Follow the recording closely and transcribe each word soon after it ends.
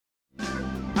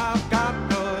I've got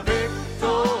the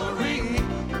victory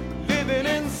living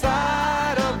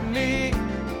inside of me.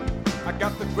 I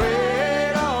got the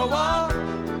greater one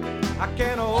I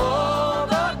can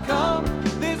overcome.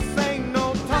 This ain't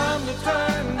no time to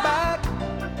turn back,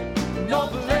 no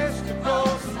place to go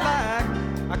slack.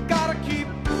 I gotta keep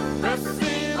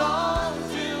pressing on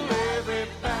till every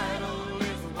battle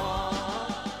is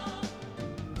won.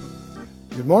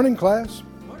 Good morning, class.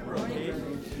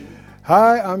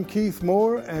 Hi, I'm Keith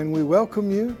Moore, and we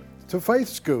welcome you to Faith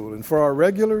School. And for our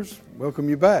regulars, welcome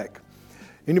you back.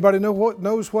 Anybody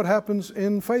knows what happens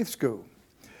in Faith School?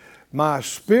 My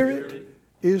spirit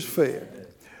is fed.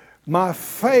 My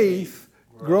faith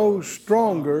grows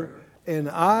stronger, and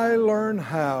I learn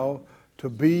how to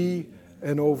be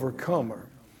an overcomer.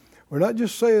 We're not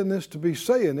just saying this to be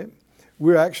saying it.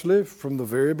 We're actually, from the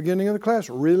very beginning of the class,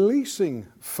 releasing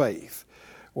faith.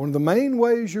 One of the main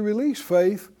ways you release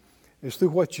faith is through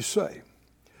what you say.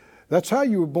 That's how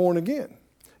you were born again.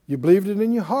 You believed it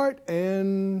in your heart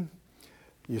and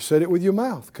you said it with your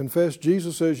mouth. Confess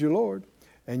Jesus as your Lord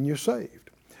and you're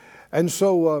saved. And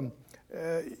so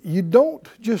you don't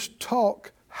just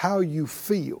talk how you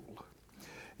feel.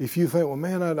 If you think, well,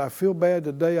 man, I feel bad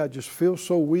today, I just feel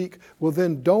so weak, well,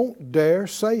 then don't dare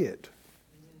say it.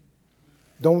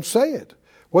 Don't say it.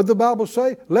 What did the Bible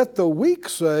say? Let the weak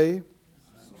say,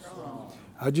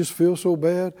 I just feel so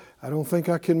bad, I don't think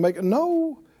I can make it.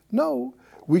 No.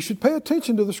 We should pay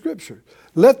attention to the Scripture.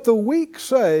 Let the weak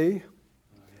say,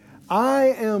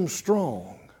 I am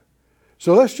strong.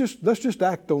 So let's just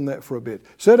act on that for a bit.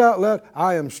 Say it out loud,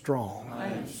 I am strong. I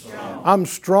am strong. I'm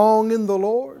strong in the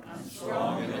Lord. I'm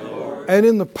strong in the Lord. And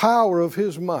in the power of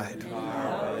His might.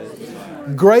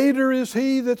 Greater is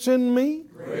He that's in me,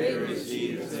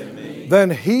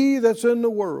 than he that's in the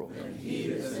world.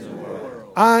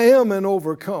 I am an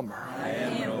overcomer.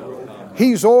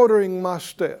 He's ordering my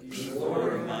steps.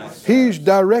 He's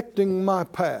directing my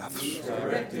paths.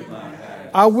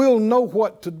 I will know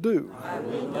what to do.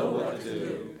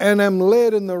 And am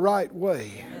led in the right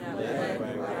way.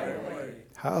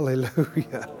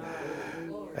 Hallelujah.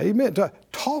 Amen.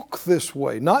 Talk this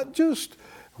way, not just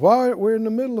while we're in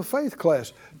the middle of faith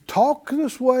class. Talk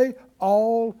this way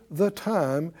all the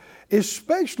time,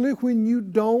 especially when you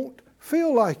don't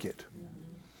feel like it.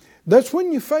 That's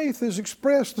when your faith is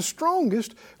expressed the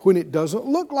strongest, when it doesn't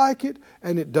look like it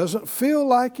and it doesn't feel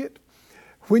like it.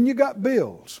 When you got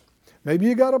bills, maybe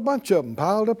you got a bunch of them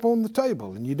piled up on the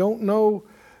table and you don't know,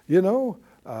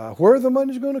 where the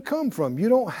money's going to come from. You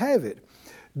don't have it.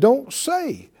 Don't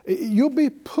say. You'll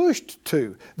be pushed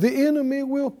to. The enemy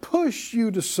will push you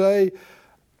to say,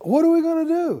 what are we going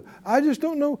to do? I just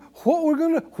don't know where we're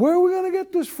going to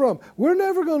get this from. We're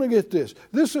never going to get this.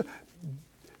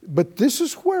 But this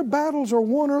is where battles are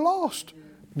won or lost.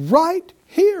 Right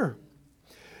here.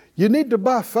 You need to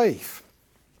buy faith.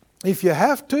 If you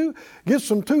have to, get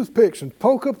some toothpicks and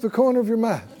poke up the corner of your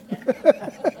mouth.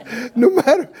 No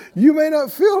matter, you may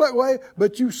not feel that way,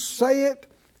 but you say it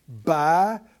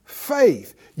by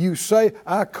faith. You say,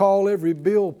 I call every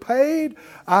bill paid.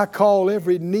 I call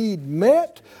every need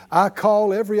met. I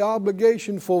call every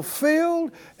obligation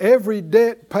fulfilled. Every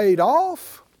debt paid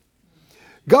off.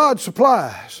 God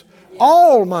supplies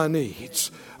all my needs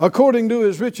according to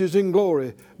His riches in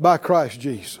glory by Christ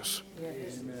Jesus.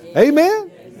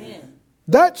 Amen?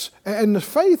 And the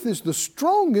faith is the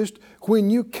strongest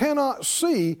when you cannot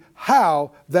see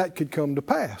how that could come to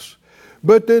pass.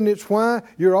 But then it's why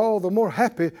you're all the more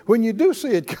happy when you do see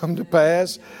it come to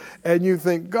pass and you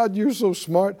think, God, you're so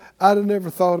smart. I'd have never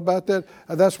thought about that.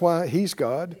 That's why He's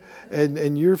God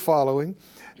and you're following.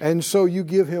 And so you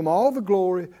give Him all the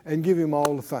glory and give Him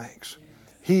all the thanks.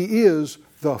 He is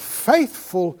the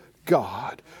faithful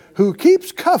God who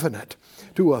keeps covenant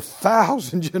to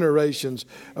 1,000 generations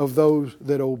of those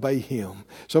that obey Him.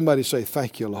 Somebody say,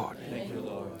 thank you, Lord. Thank you,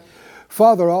 Lord.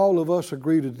 Father, all of us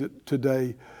agree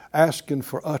today asking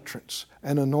for utterance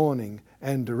and anointing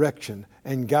and direction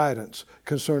and guidance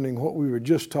concerning what we were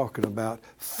just talking about.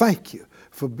 Thank you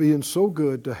for being so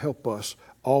good to help us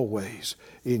always.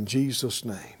 In Jesus'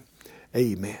 name,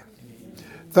 amen.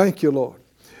 Thank you, Lord.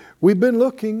 We've been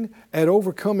looking at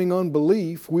overcoming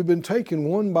unbelief. We've been taking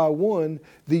one by one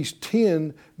these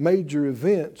 10 major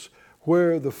events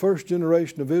where the first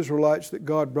generation of Israelites that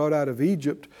God brought out of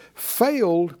Egypt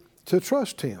failed to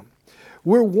trust Him.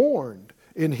 We're warned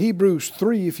in Hebrews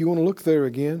 3, if you want to look there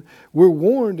again, we're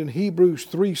warned in Hebrews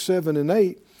 3, 7 and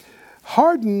 8,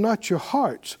 harden not your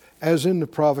hearts as in the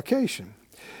provocation.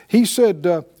 He said,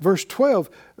 verse 12,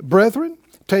 brethren,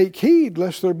 take heed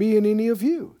lest there be in any of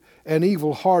you an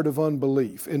evil heart of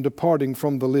unbelief in departing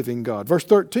from the living God. Verse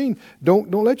 13,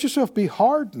 don't let yourself be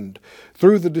hardened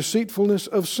through the deceitfulness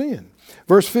of sin.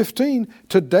 Verse 15,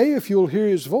 today if you'll hear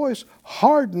His voice,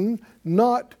 harden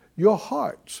not your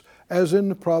hearts, as in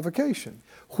the provocation.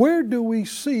 How do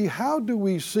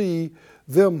we see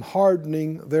them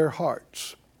hardening their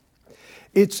hearts?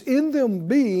 It's in them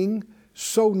being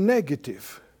so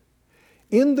negative,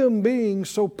 in them being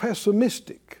so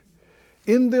pessimistic,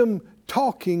 in them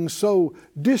talking so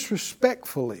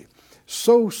disrespectfully,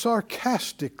 so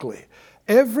sarcastically,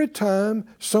 every time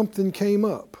something came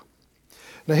up.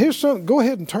 Now here's something, go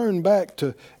ahead and turn back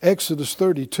to Exodus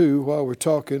 32 while we're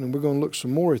talking, and we're going to look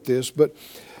some more at this. But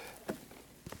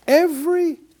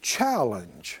every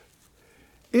challenge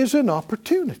is an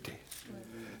opportunity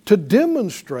to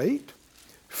demonstrate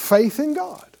faith in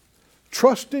God,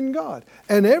 trust in God.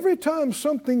 And every time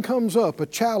something comes up, a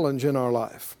challenge in our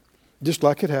life, just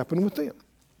like it happened with them.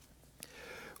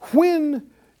 When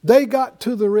they got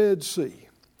to the Red Sea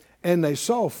and they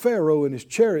saw Pharaoh and his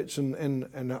chariots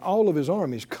and all of his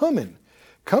armies coming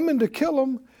to kill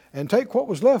them and take what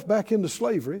was left back into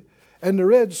slavery, and the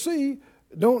Red Sea,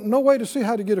 no way to see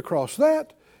how to get across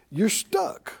that, you're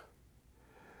stuck.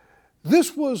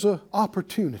 This was an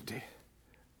opportunity.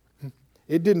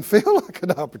 It didn't feel like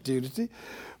an opportunity,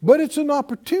 but it's an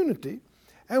opportunity.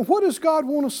 And what does God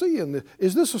want to see in this?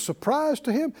 Is this a surprise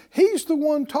to Him? He's the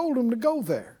one told them to go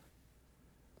there.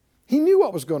 He knew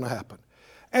what was going to happen.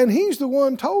 And He's the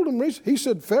one told them, He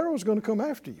said, Pharaoh's going to come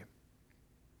after you.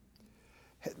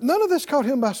 None of this caught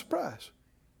Him by surprise.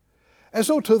 And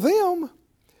so to them,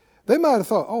 they might have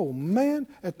thought, oh man,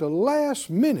 at the last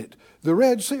minute, the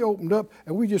Red Sea opened up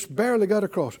and we just barely got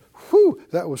across. Whew,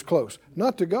 that was close.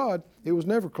 Not to God, it was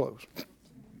never close.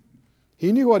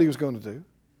 He knew what He was going to do.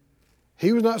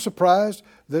 He was not surprised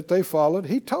that they followed.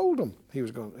 He told them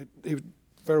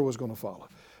Pharaoh was going to follow.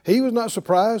 He was not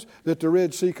surprised that the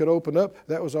Red Sea could open up.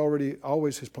 That was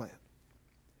always His plan.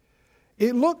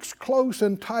 It looks close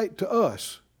and tight to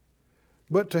us,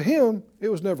 but to Him, it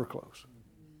was never close.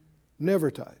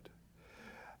 Never tight.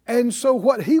 And so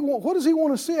what does He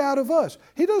want to see out of us?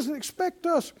 He doesn't expect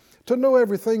us to know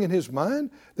everything in His mind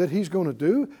that He's going to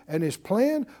do and His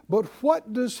plan, but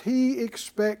what does He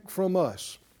expect from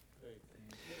us?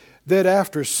 That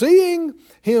after seeing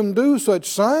Him do such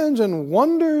signs and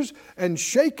wonders and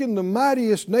shaking the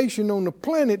mightiest nation on the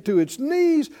planet to its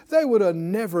knees, they would have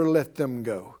never let them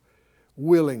go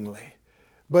willingly.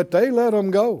 But they let them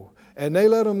go. And they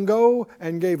let them go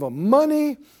and gave them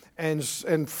money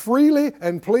and freely,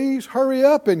 and please hurry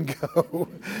up and go.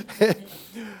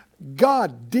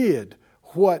 God did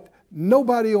what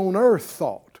nobody on earth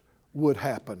thought would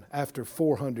happen after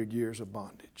 400 years of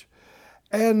bondage.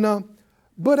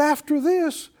 But after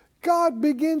this, God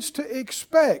begins to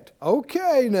expect,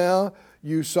 okay now,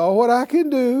 you saw what I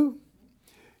can do.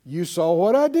 You saw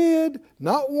what I did,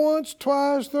 not once,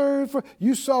 twice, third, fourth.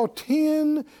 You saw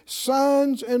 10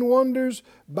 signs and wonders.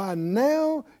 By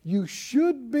now, you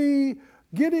should be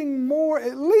getting more,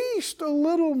 at least a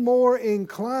little more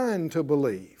inclined to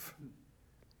believe.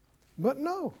 But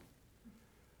no.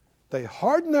 They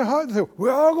harden their heart and say,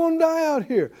 we're all going to die out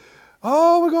here.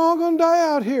 Oh, we're all going to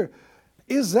die out here.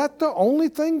 Is that the only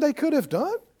thing they could have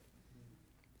done?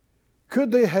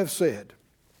 Could they have said?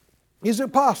 Is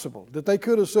it possible that they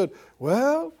could have said,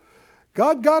 well,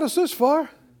 God got us this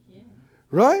far,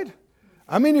 right?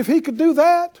 I mean, if He could do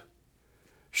that,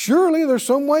 surely there's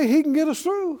some way He can get us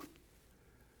through.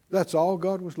 That's all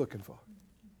God was looking for.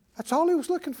 That's all He was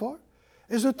looking for,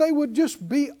 is that they would just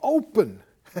be open,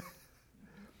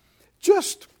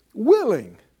 just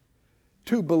willing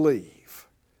to believe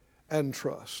and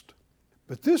trust.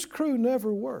 But this crew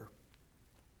never were.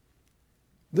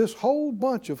 This whole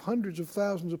bunch of hundreds of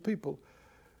thousands of people,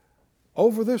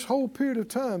 over this whole period of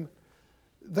time,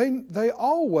 they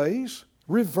always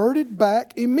reverted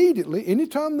back immediately.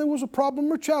 Anytime there was a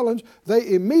problem or challenge,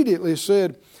 they immediately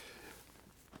said,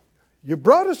 you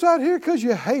brought us out here because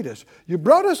you hate us. You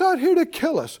brought us out here to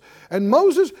kill us. And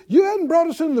Moses, you hadn't brought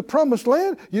us into the promised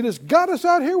land. You just got us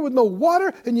out here with no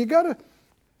water, and you got to...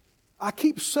 I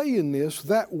keep saying this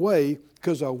that way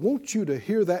because I want you to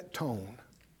hear that tone.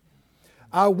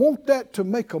 I want that to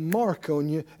make a mark on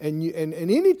you, and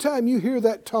anytime you hear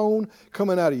that tone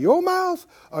coming out of your mouth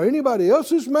or anybody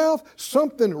else's mouth,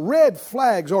 something, red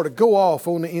flags ought to go off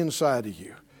on the inside of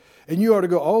you. And you ought to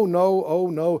go, oh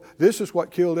no, this is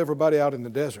what killed everybody out in the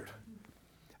desert.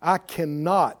 I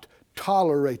cannot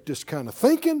tolerate this kind of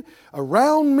thinking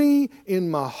around me, in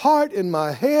my heart, in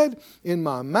my head, in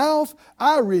my mouth.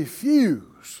 I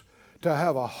refuse to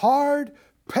have a hard,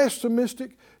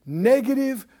 pessimistic,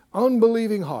 negative,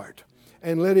 unbelieving heart.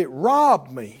 and let it rob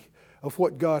me of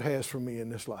what God has for me in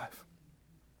this life.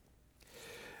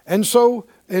 And so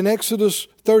in Exodus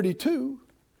 32,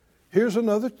 here's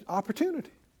another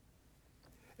opportunity.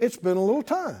 It's been a little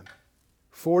time,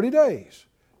 40 days,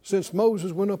 since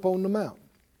Moses went up on the mountain.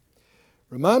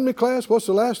 Remind me, class, what's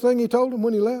the last thing he told them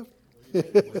when he left?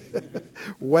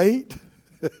 Wait.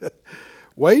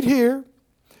 Wait here.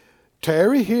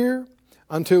 Tarry here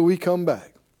until we come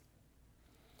back.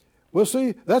 Well,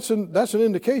 see, that's an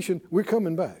indication we're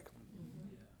coming back.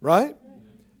 Right?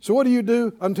 So what do you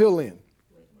do until then?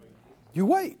 You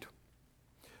wait.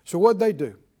 So what'd they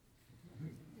do?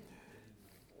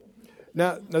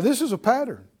 Now this is a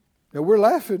pattern. Now we're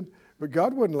laughing, but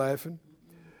God wasn't laughing.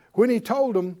 When He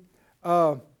told them,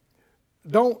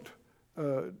 don't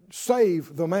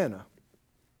save the manna.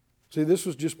 See, this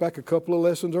was just back a couple of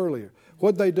lessons earlier.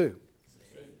 What'd they do?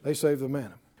 They saved the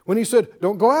manna. When He said,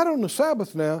 don't go out on the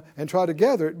Sabbath now and try to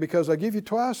gather it because I give you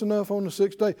twice enough on the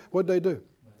sixth day, what'd they do?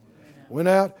 Went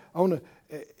out on the...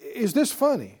 Is this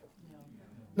funny?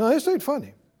 No, this ain't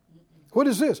funny. What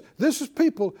is this? This is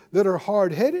people that are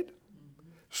hard-headed,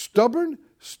 stubborn,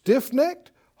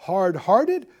 stiff-necked,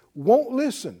 hard-hearted, won't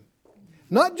listen.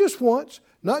 Not just once,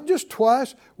 not just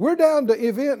twice. We're down to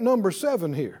event number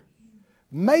 7 here.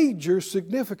 Major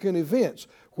significant events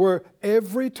where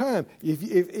every time,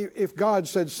 if God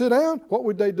said sit down, what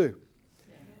would they do?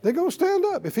 They're going to stand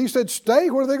up. If He said stay,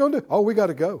 what are they going to do? Oh, we got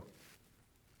to go.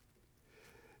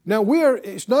 Now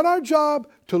it's not our job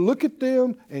to look at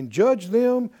them and judge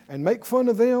them and make fun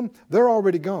of them. They're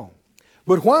already gone.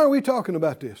 But why are we talking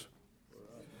about this?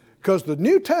 Because the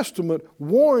New Testament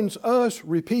warns us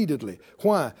repeatedly.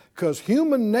 Why? Because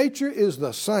human nature is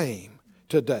the same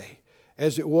today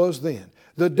as it was then.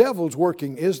 The devil's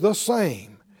working is the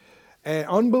same. And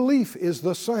unbelief is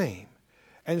the same.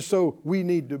 And so we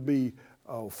need to be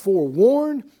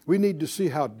forewarned. We need to see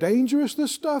how dangerous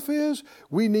this stuff is.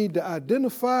 We need to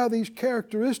identify these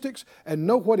characteristics and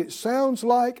know what it sounds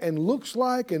like and looks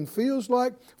like and feels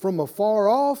like from afar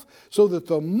off, so that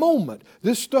the moment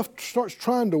this stuff starts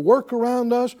trying to work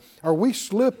around us, or we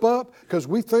slip up because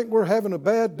we think we're having a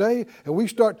bad day and we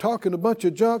start talking a bunch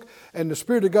of junk, and the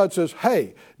Spirit of God says,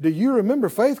 hey, do you remember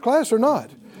faith class or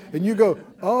not? And you go,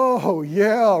 oh,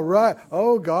 yeah, right.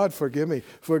 Oh, God, forgive me.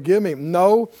 Forgive me.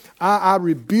 No, I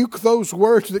rebuke those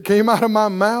words that came out of my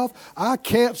mouth. I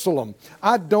cancel them.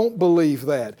 I don't believe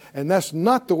that. And that's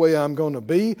not the way I'm going to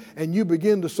be. And you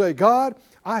begin to say, God,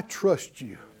 I trust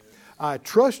you. I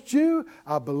trust you.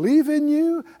 I believe in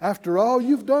you. After all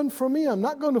you've done for me, I'm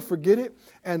not going to forget it.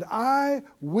 And I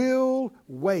will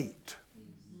wait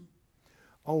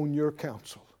on your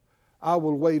counsel. I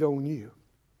will wait on you.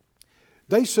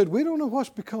 They said, we don't know what's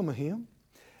become of him.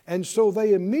 And so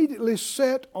they immediately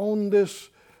set on this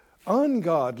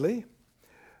ungodly,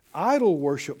 idol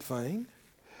worship thing.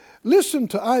 Listen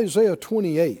to Isaiah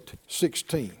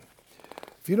 28:16.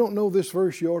 If you don't know this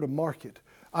verse, you ought to mark it.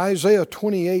 Isaiah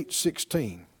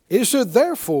 28:16. It said,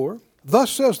 therefore,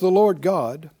 thus says the Lord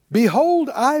God, behold,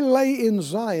 I lay in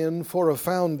Zion for a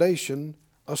foundation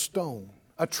a stone,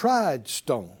 a tried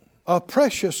stone, a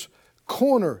precious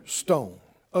cornerstone,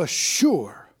 a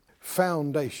sure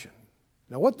foundation.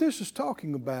 Now what this is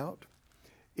talking about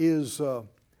is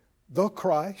the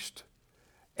Christ.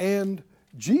 And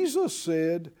Jesus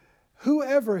said,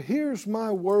 whoever hears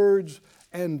my words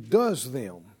and does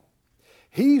them,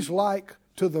 he's like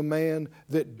to the man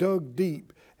that dug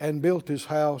deep and built his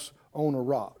house on a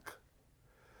rock.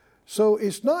 So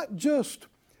it's not just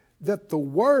that the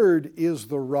word is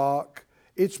the rock,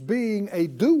 it's being a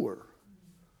doer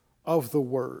of the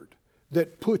word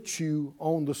that puts you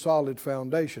on the solid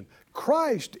foundation.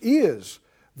 Christ is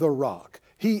the rock.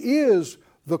 He is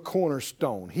the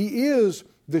cornerstone. He is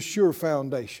the sure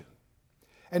foundation.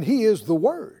 And He is the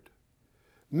Word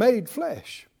made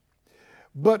flesh.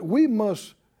 But we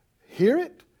must hear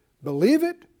it, believe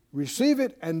it, receive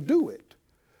it, and do it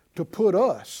to put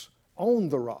us on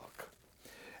the rock.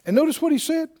 And notice what He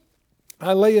said.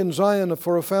 I lay in Zion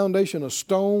for a foundation, a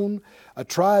stone, a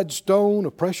tried stone,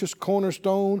 a precious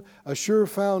cornerstone, a sure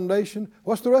foundation.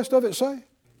 What's the rest of it say?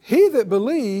 He that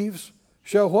believes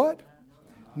shall what?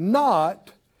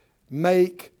 Not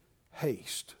make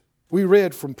haste. We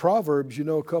read from Proverbs,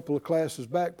 a couple of classes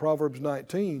back, Proverbs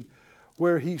 19,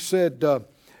 where he said,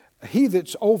 he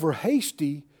that's over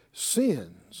hasty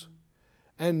sins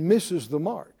and misses the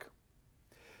mark.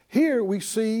 Here we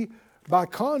see, by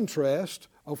contrast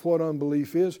of what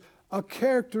unbelief is, a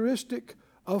characteristic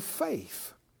of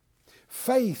faith.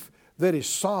 Faith that is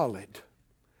solid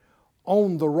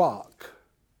on the rock.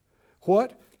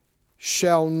 What?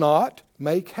 Shall not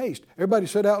make haste. Everybody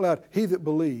said out loud, he that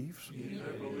believes,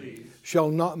 shall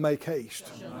not make haste.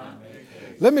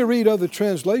 Let me read other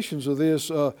translations of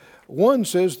this. One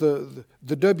says, the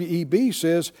WEB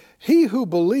says, he who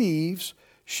believes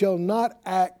shall not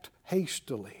act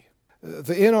hastily.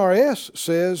 The NRS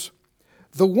says,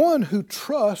 the one who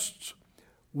trusts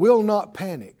will not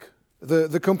panic.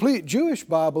 The Complete Jewish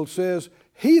Bible says,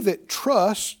 he that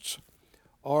trusts,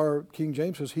 or King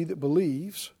James says, he that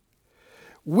believes,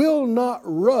 will not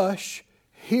rush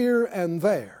here and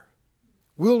there.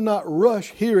 Will not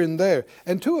rush here and there.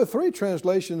 And 2 or 3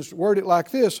 translations word it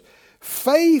like this,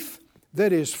 faith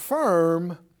that is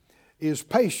firm is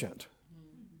patient.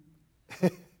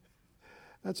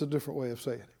 That's a different way of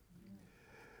saying it.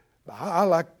 I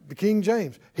like the King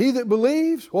James. He that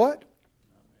believes, what?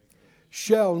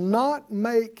 Shall not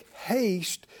make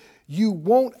haste. You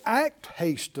won't act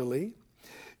hastily.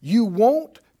 You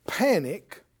won't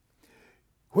panic.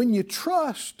 When you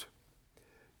trust,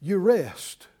 you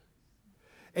rest.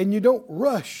 And you don't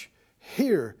rush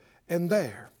here and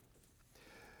there.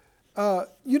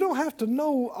 You don't have to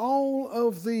know all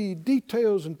of the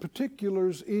details and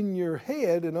particulars in your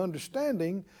head and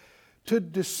understanding to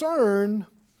discern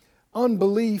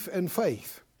unbelief and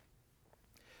faith.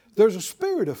 There's a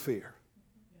spirit of fear,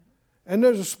 and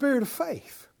there's a spirit of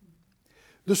faith.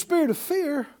 The spirit of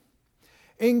fear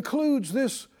includes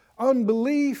this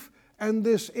unbelief and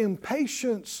this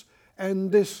impatience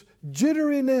and this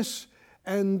jitteriness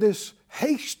and this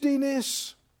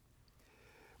hastiness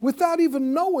without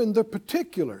even knowing the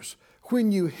particulars.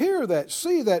 When you hear that,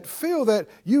 see that, feel that,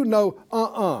 you know,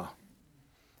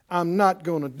 I'm not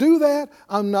going to do that.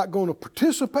 I'm not going to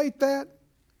participate that.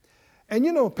 And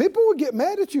you know, people will get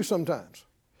mad at you sometimes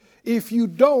if you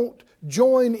don't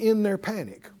join in their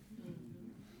panic.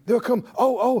 They'll come,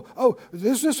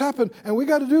 this happened, and we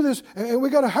got to do this, and we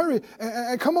got to hurry,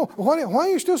 and come on, why are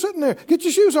you still sitting there? Get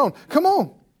your shoes on, come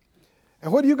on.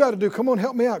 And what do you got to do? Come on,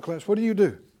 help me out, class. What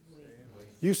do?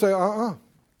 You say,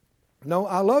 no,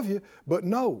 I love you, but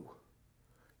no.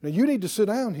 Now you need to sit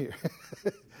down here.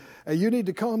 And you need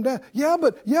to calm down. Yeah,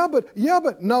 but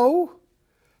no.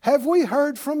 Have we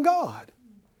heard from God?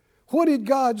 What did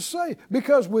God say?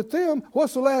 Because with them,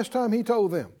 what's the last time He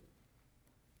told them?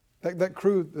 That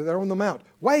crew, they're on the mount.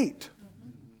 Wait.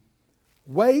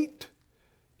 Wait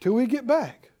till we get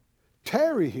back.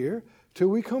 Tarry here till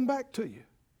we come back to you.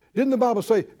 Didn't the Bible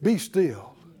say, be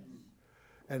still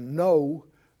and know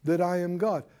that I am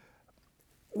God?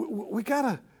 We got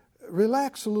to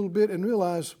relax a little bit and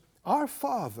realize our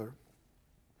Father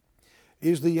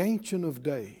is the Ancient of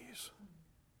Days.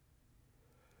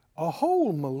 A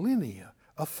whole millennia,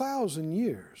 1,000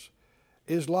 years,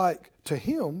 is like, to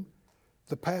Him,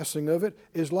 the passing of it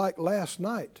is like last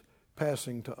night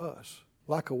passing to us,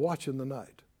 like a watch in the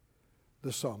night,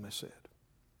 the psalmist said.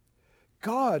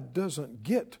 God doesn't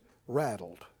get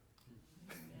rattled.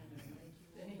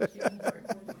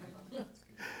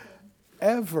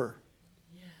 Ever.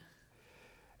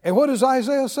 And what does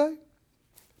Isaiah say?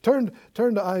 Turn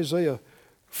to Isaiah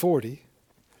 40.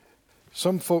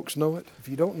 Some folks know it. If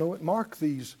you don't know it, mark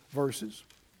these verses.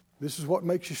 This is what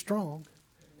makes you strong.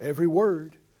 Every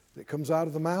word that comes out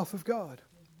of the mouth of God.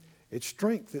 It's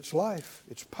strength, it's life,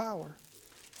 it's power.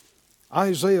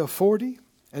 Isaiah 40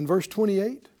 and verse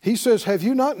 28. He says, have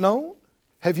you not known?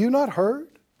 Have you not heard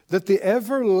that the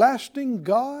everlasting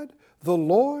God, the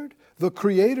Lord, the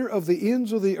creator of the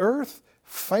ends of the earth,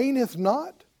 fainteth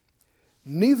not,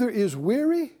 neither is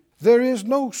weary? There is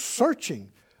no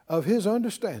searching of His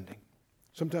understanding.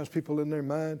 Sometimes people in their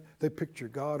mind, they picture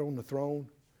God on the throne.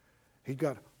 He's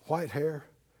got white hair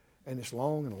and it's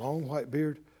long and a long white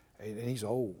beard, and He's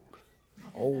old.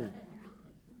 Old.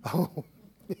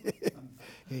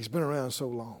 He's been around so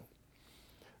long.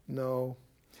 No,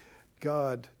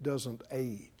 God doesn't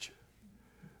age.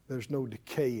 There's no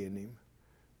decay in Him.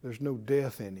 There's no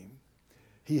death in Him.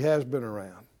 He has been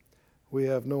around. We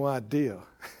have no idea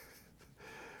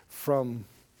from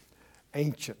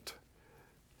ancient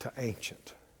to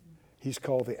ancient. He's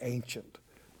called the Ancient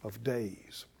of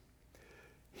Days.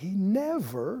 He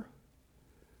never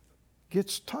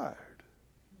gets tired.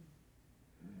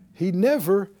 He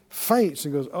never faints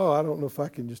and goes, I don't know if I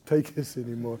can just take this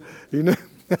anymore. You know?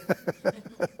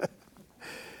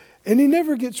 And He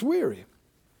never gets weary.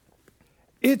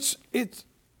 It's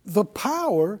the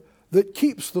power that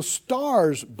keeps the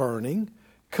stars burning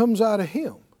comes out of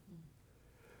Him.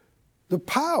 The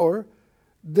power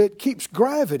that keeps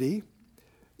gravity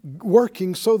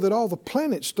working so that all the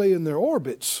planets stay in their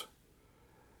orbits.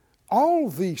 All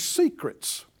the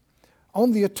secrets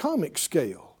on the atomic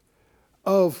scale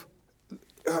of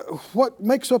what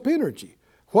makes up energy,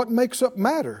 what makes up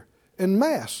matter, and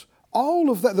mass. All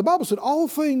of that, the Bible said all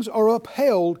things are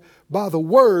upheld by the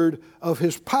word of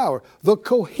His power. The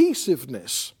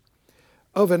cohesiveness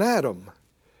of an atom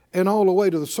and all the way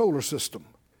to the solar system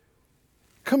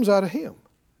comes out of Him.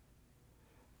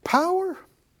 Power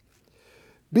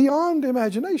beyond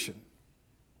imagination.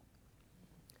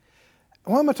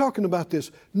 Why am I talking about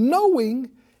this?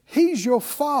 Knowing He's your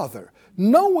Father.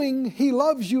 Knowing He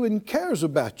loves you and cares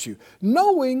about you.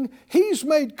 Knowing He's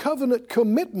made covenant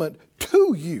commitment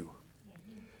to you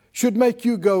should make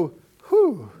you go,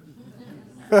 whew.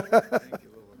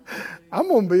 I'm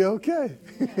going to be okay.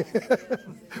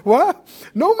 Why?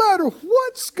 No matter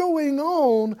what's going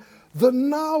on, the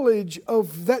knowledge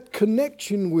of that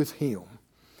connection with Him.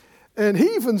 And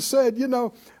He even said,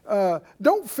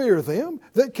 don't fear them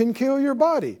that can kill your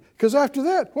body. Because after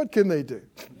that, what can they do?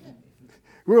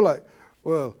 We're like,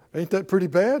 well, ain't that pretty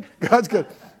bad? God's got,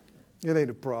 it ain't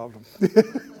a problem.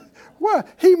 Why?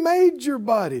 He made your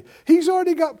body. He's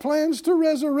already got plans to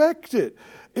resurrect it.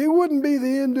 It wouldn't be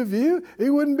the end of you.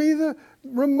 It wouldn't be the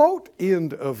remote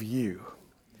end of you.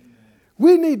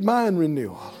 We need mind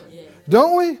renewal,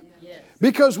 don't we?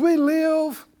 Because we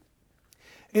live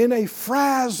in a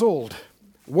frazzled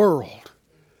world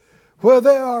where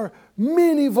there are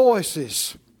many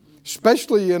voices,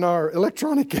 especially in our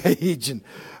electronic age and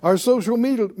our social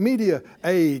media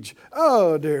age.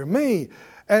 Oh, dear me.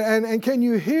 And can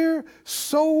you hear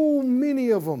so many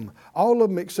of them, all of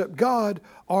them except God,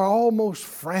 are almost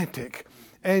frantic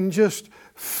and just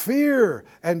fear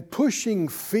and pushing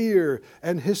fear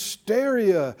and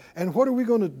hysteria and what are we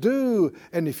going to do?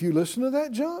 And if you listen to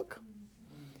that junk,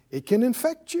 it can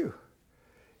infect you.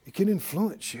 It can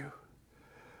influence you.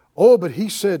 Oh, but He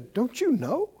said, don't you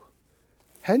know?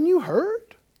 Hadn't you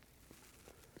heard?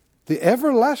 The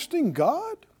everlasting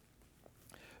God,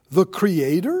 the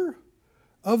Creator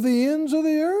of the ends of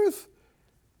the earth,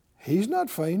 He's not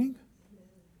fainting.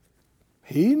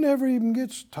 He never even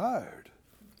gets tired.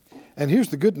 And here's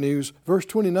the good news, verse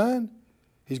 29,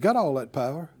 He's got all that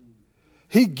power.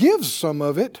 He gives some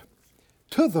of it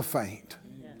to the faint.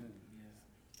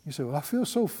 You say, well, I feel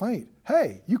so faint.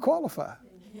 Hey, you qualify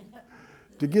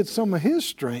to get some of His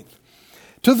strength.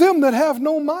 To them that have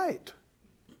no might,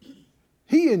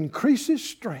 He increases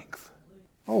strength.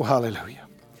 Oh, hallelujah.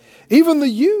 Even the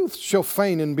youth shall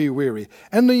faint and be weary,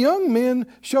 and the young men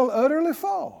shall utterly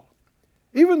fall.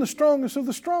 Even the strongest of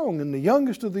the strong and the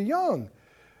youngest of the young,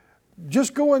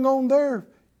 just going on their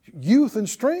youth and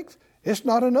strength, it's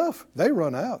not enough. They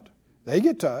run out. They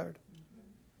get tired.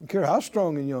 I don't care how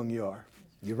strong and young you are.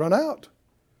 You run out,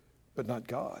 but not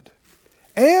God.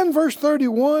 And verse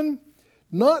 31,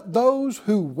 not those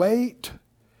who wait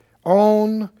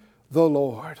on the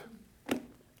Lord.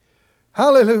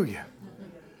 Hallelujah.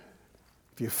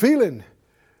 If you're feeling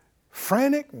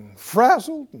frantic and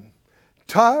frazzled and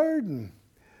tired and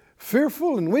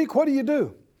fearful and weak, what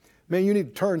do? Man, you need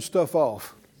to turn stuff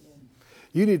off.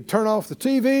 You need to turn off the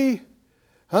TV,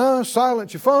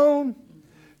 silence your phone,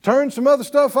 turn some other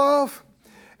stuff off,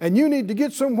 and you need to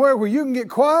get somewhere where you can get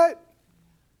quiet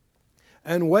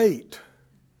and wait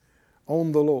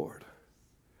on the Lord.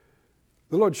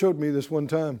 The Lord showed me this one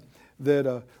time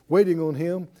that waiting on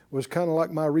Him was kind of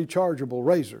like my rechargeable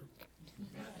razor.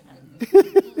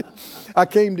 I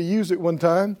came to use it one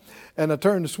time and I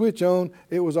turned the switch on.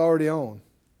 It was already on.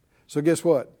 So guess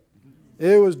what?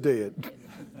 It was dead.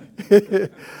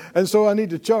 And so I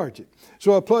need to charge it.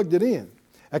 So I plugged it in.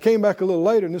 I came back a little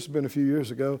later, and this has been a few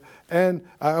years ago, and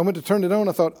I went to turn it on.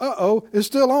 I thought, uh-oh, it's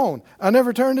still on. I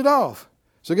never turned it off.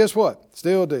 So guess what?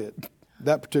 Still dead.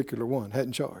 That particular one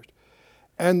hadn't charged.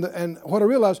 And what I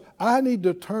realized, I need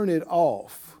to turn it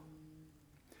off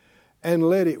and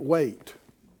let it wait.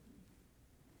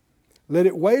 Let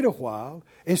it wait a while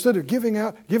instead of giving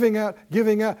out.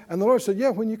 And the Lord said,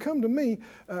 when you come to me,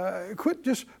 quit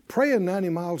just praying 90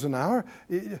 miles an hour.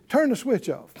 Turn the switch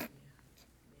off.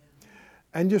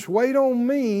 And just wait on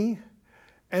me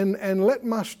and let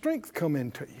my strength come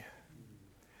into you.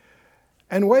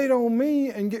 And wait on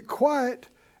me and get quiet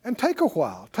and take a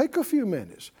while. Take a few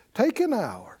minutes. Take an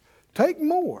hour. Take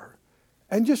more.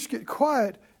 And just get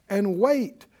quiet and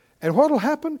wait. And what will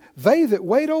happen? They that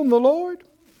wait on the Lord.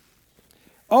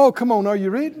 Oh, come on, are you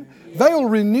reading? They'll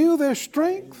renew their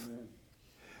strength.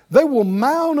 They will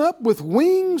mount up with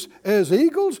wings as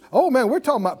eagles. Oh man, we're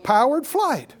talking about powered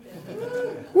flight.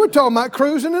 We're talking about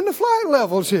cruising in the flight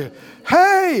levels here.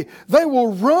 Hey, they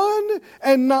will run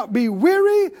and not be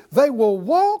weary. They will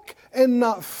walk and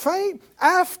not faint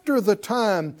after the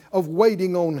time of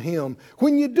waiting on Him.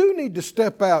 When you do need to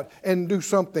step out and do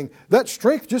something, that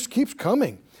strength just keeps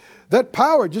coming. That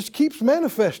power just keeps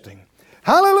manifesting.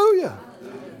 Hallelujah.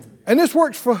 And this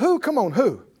works for who? Come on,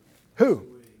 who? Who?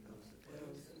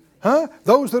 Huh?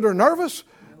 Those that are nervous?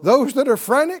 Those that are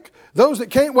frantic? Those that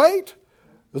can't wait?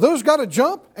 Those got to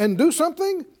jump and do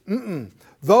something?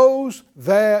 Those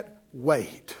that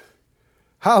wait.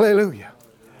 Hallelujah.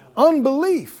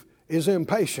 Unbelief is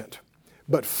impatient,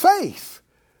 but faith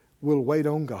will wait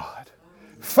on God.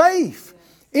 Faith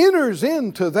enters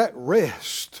into that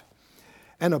rest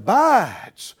and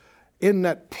abides in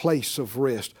that place of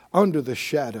rest under the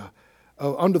shadow,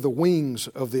 under the wings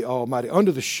of the Almighty,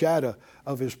 under the shadow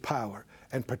of His power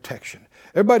and protection.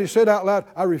 Everybody said out loud,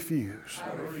 I refuse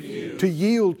to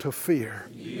yield to fear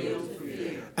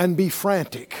and be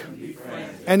frantic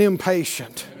and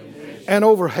impatient and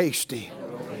over hasty.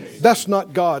 That's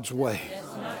not God's way.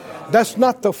 That's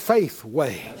not the faith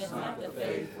way.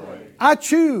 I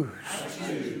choose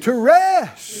to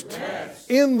rest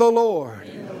in the Lord,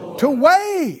 to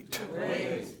wait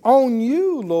on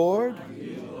you, Lord,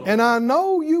 and I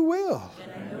know you will.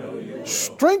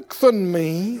 Strengthen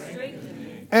me,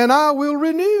 and I will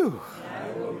renew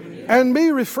and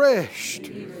be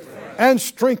refreshed and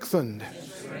strengthened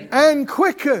and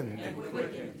quickened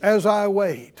as I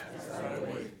wait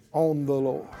on the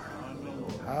Lord.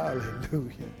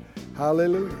 Hallelujah.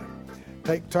 Hallelujah.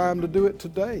 Take time to do it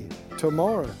today,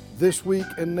 tomorrow, this week,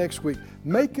 and next week.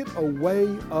 Make it a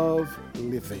way of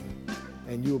living,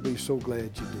 and you'll be so glad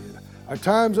you did. Our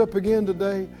time's up again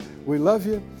today. We love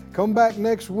you. Come back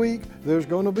next week. There's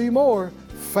going to be more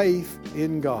faith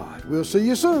in God. We'll see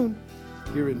you soon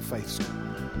here in Faith School.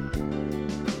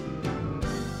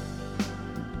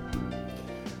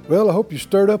 Well, I hope you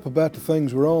stirred up about the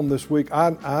things we're on this week.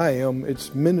 I am.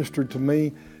 It's ministered to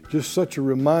me. Just such a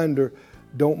reminder.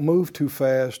 Don't move too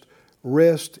fast.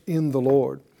 Rest in the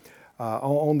Lord.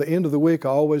 On the end of the week, I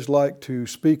always like to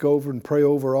speak over and pray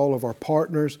over all of our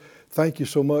partners. Thank you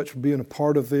so much for being a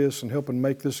part of this and helping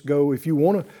make this go. If you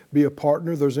want to be a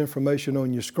partner, there's information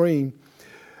on your screen.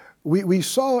 We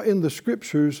saw in the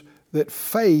Scriptures that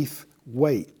faith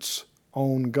waits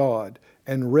on God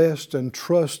and rests and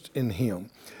trusts in Him.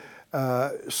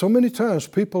 So many times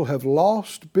people have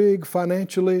lost big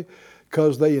financially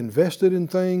because they invested in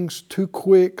things too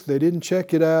quick. They didn't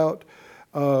check it out.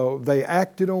 They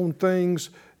acted on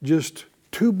things just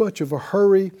too much of a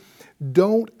hurry.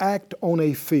 Don't act on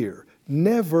a fear.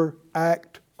 Never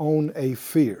act on a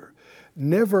fear.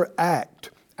 Never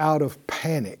act out of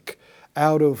panic,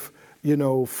 out of,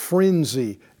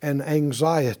 frenzy and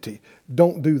anxiety.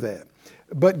 Don't do that.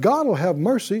 But God will have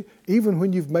mercy even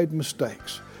when you've made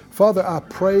mistakes. Father, I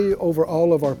pray over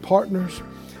all of our partners,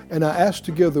 and I ask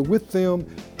together with them,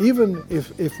 even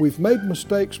if we've made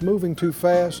mistakes moving too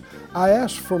fast, I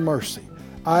ask for mercy.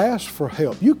 I ask for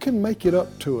help. You can make it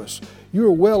up to us. You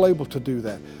are well able to do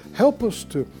that. Help us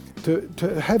to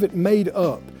have it made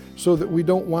up so that we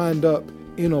don't wind up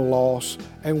in a loss,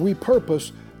 and we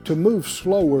purpose to move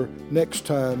slower next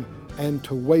time and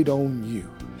to wait on you.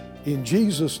 In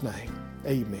Jesus' name,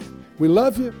 amen. We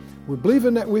love you. We're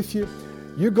believing that with you.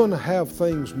 You're going to have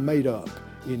things made up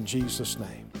in Jesus'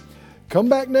 name. Come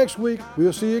back next week.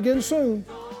 We'll see you again soon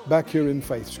back here in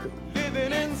Faith School.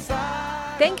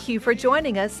 Thank you for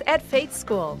joining us at Faith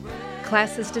School.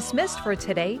 Class is dismissed for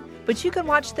today, but you can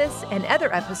watch this and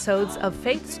other episodes of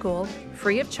Faith School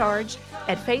free of charge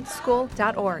at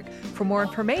faithschool.org. For more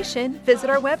information, visit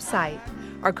our website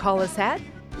or call us at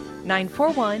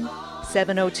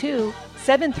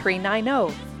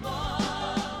 941-702-7390.